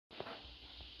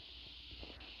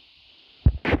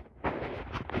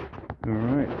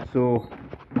Alright, so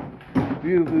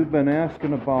you've been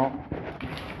asking about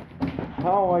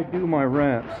how I do my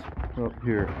rats up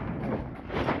here.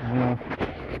 I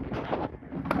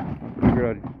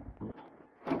figured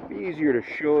it'd be easier to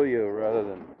show you rather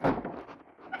than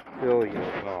tell you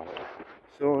about it.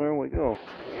 So there we go.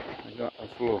 I got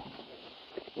this little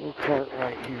cart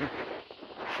right here.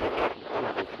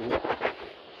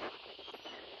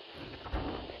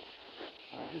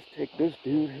 I just take this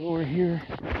dude over here.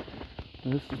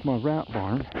 This is my rat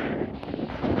barn.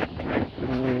 A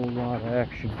whole lot of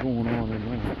action going on in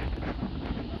there.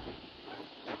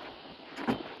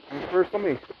 And first, let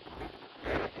me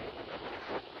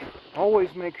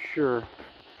always make sure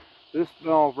this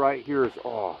valve right here is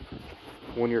off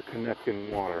when you're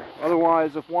connecting water.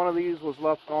 Otherwise, if one of these was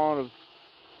left on,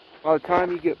 by the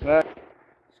time you get back,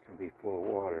 it's going to be full of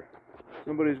water.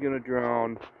 Somebody's going to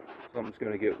drown, something's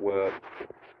going to get wet,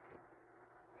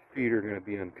 feet are going to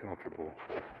be uncomfortable.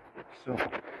 So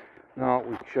now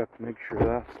we check to make sure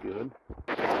that's good.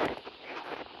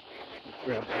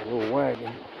 Grab the little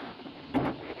wagon.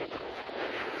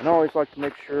 And I always like to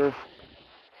make sure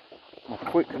my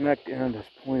quick connect end is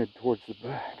pointed towards the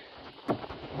back.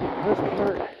 This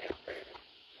part,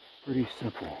 pretty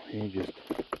simple. You just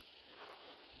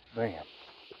bam,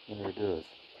 there it is.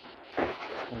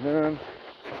 And then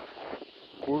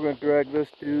we're going to drag this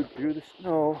dude through the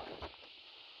snow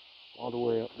all the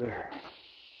way up there.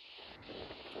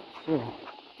 So,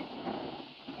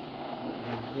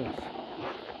 like this.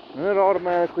 And it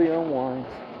automatically unwinds.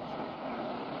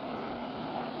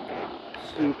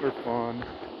 Super fun.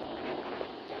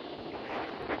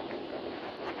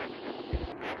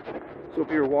 So if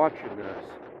you're watching this,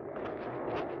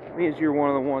 it means you're one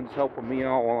of the ones helping me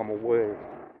out while I'm away.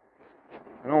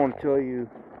 And I want to tell you,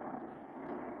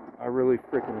 I really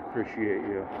freaking appreciate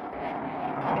you.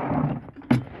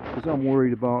 Because I'm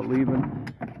worried about leaving.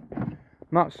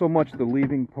 Not so much the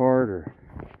leaving part or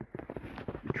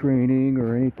training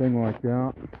or anything like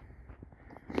that.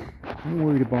 I'm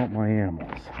worried about my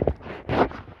animals.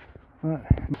 But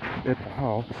at the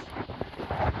house,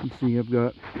 you see I've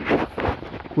got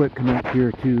quick connect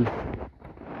here too.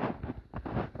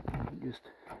 Just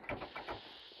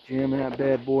jam that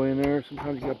bad boy in there.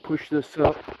 Sometimes you gotta push this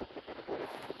up.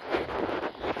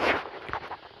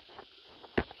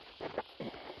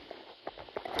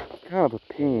 Kind of a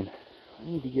pain. I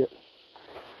need to get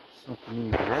something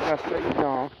easier. I gotta set you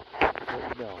down.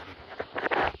 Set you down.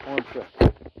 1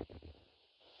 second.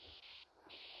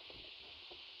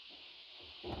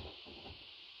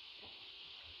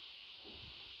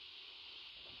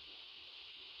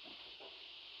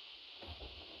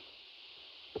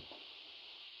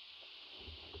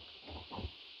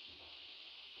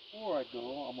 Before I go,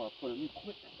 I'm gonna put a new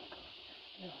quick.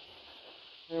 Yeah.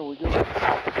 There we go.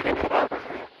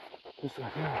 Just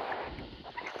like that.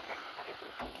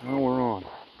 Now we're on.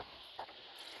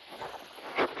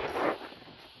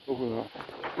 Over the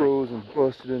froze and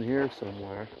busted in here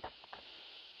somewhere.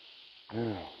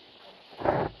 Now.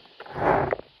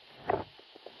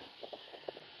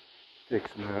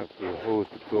 Fixing that for the hose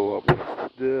to fill up when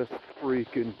it's this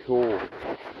freaking cold.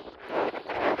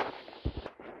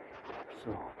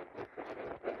 So,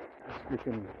 that's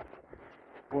freaking,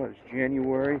 what is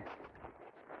January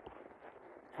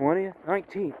 20th?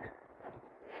 19th.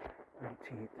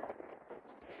 19th.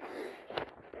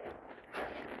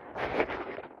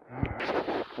 Alright,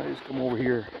 I just come over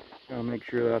here, gotta make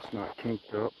sure that's not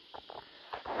kinked up.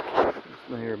 This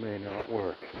may or may not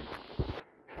work.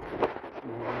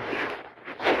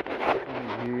 Come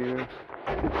here.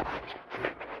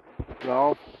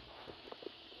 Valve.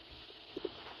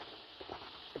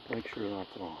 Make sure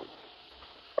that's on.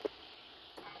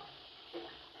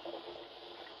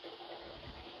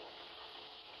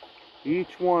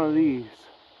 Each one of these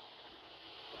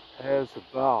has a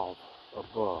valve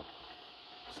above.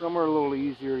 Some are a little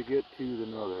easier to get to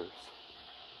than others.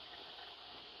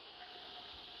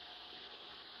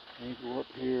 I go up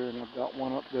here and I've got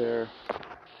one up there.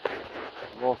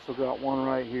 I've also got one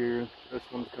right here. This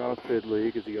one's kind of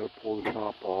fiddly because you got to pull the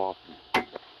top off.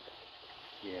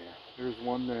 Yeah, there's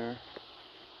one there.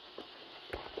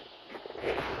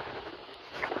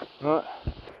 But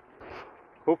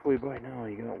hopefully by now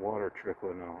you got water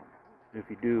trickling out. If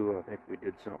you do, I think we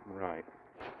did something right.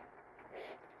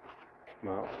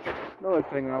 Well, another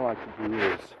thing I like to do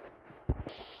is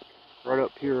right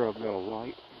up here I've got a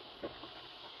light.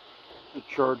 The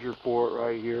charger for it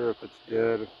right here if it's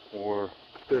dead, or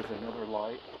if there's another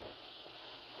light.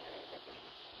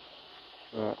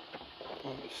 I'll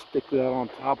just stick that on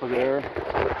top of there.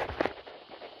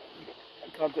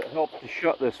 Sometimes it helps to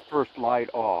shut this first light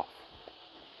off.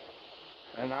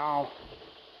 And now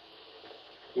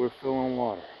we're filling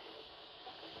water.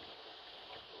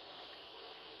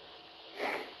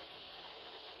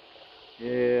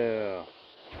 Yeah.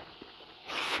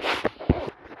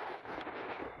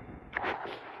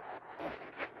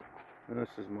 And this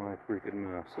is my freaking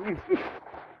mess.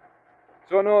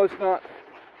 So I know it's not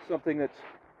something that's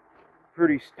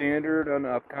pretty standard, and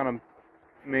I've kind of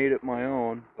made it my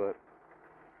own, but it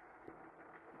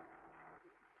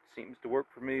seems to work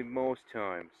for me most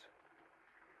times.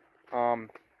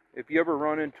 If you ever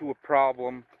run into a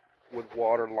problem with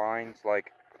water lines,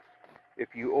 like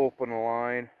if you open a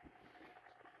line,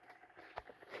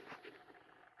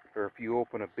 or if you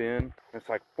open a bin, it's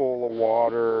like full of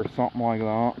water or something like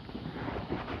that.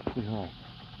 Say hi.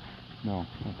 No.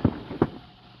 Okay.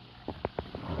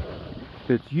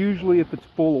 It's usually, if it's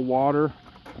full of water,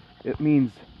 it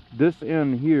means this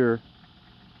end here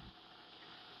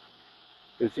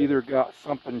is either got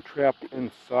something trapped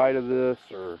inside of this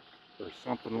or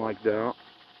something like that.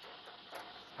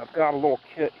 I've got a little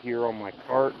kit here on my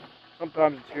cart.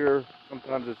 Sometimes it's here,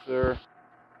 sometimes it's there.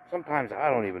 Sometimes I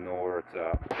don't even know where it's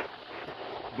at.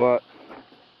 But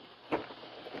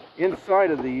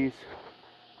inside of these,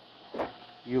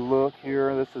 you look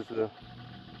here, this is the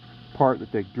part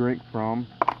that they drink from.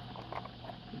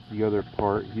 This is the other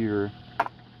part here.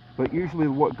 But usually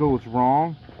what goes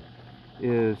wrong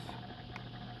is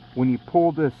when you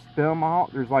pull this stem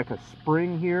out, there's like a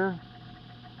spring here,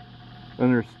 and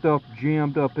there's stuff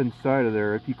jammed up inside of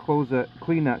there. If you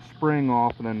clean that spring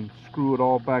off and then screw it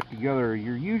all back together,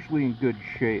 you're usually in good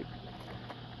shape.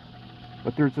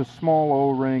 But there's a small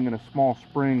O-ring and a small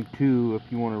spring too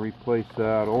if you want to replace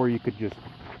that, or you could just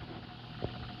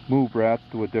move rats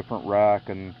to a different rack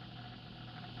and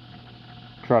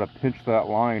try to pinch that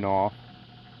line off.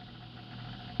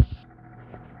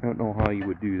 I don't know how you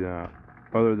would do that,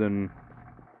 other than,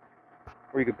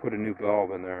 or you could put a new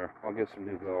valve in there. I'll get some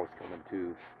new valves coming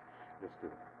too,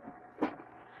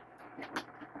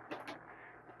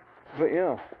 but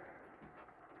yeah,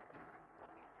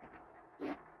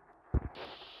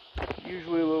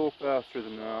 usually a little faster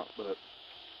than that, but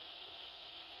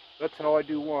that's how I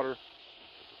do water.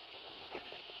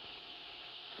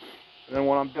 And then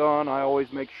when I'm done, I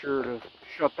always make sure to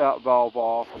shut that valve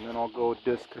off, and then I'll go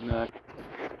disconnect.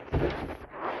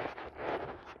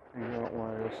 Figure out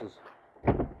why this is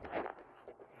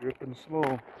dripping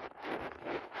slow.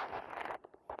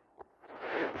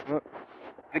 But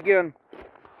again,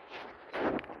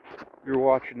 if you're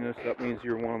watching this, that means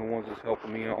you're one of the ones that's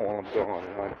helping me out while I'm gone,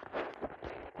 and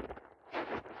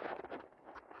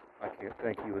I can't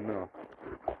thank you enough.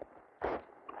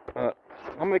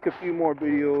 I'll make a few more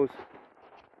videos,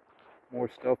 more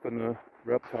stuff in the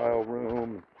reptile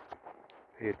room,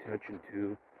 pay attention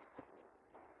to.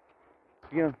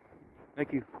 Yeah,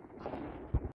 thank you.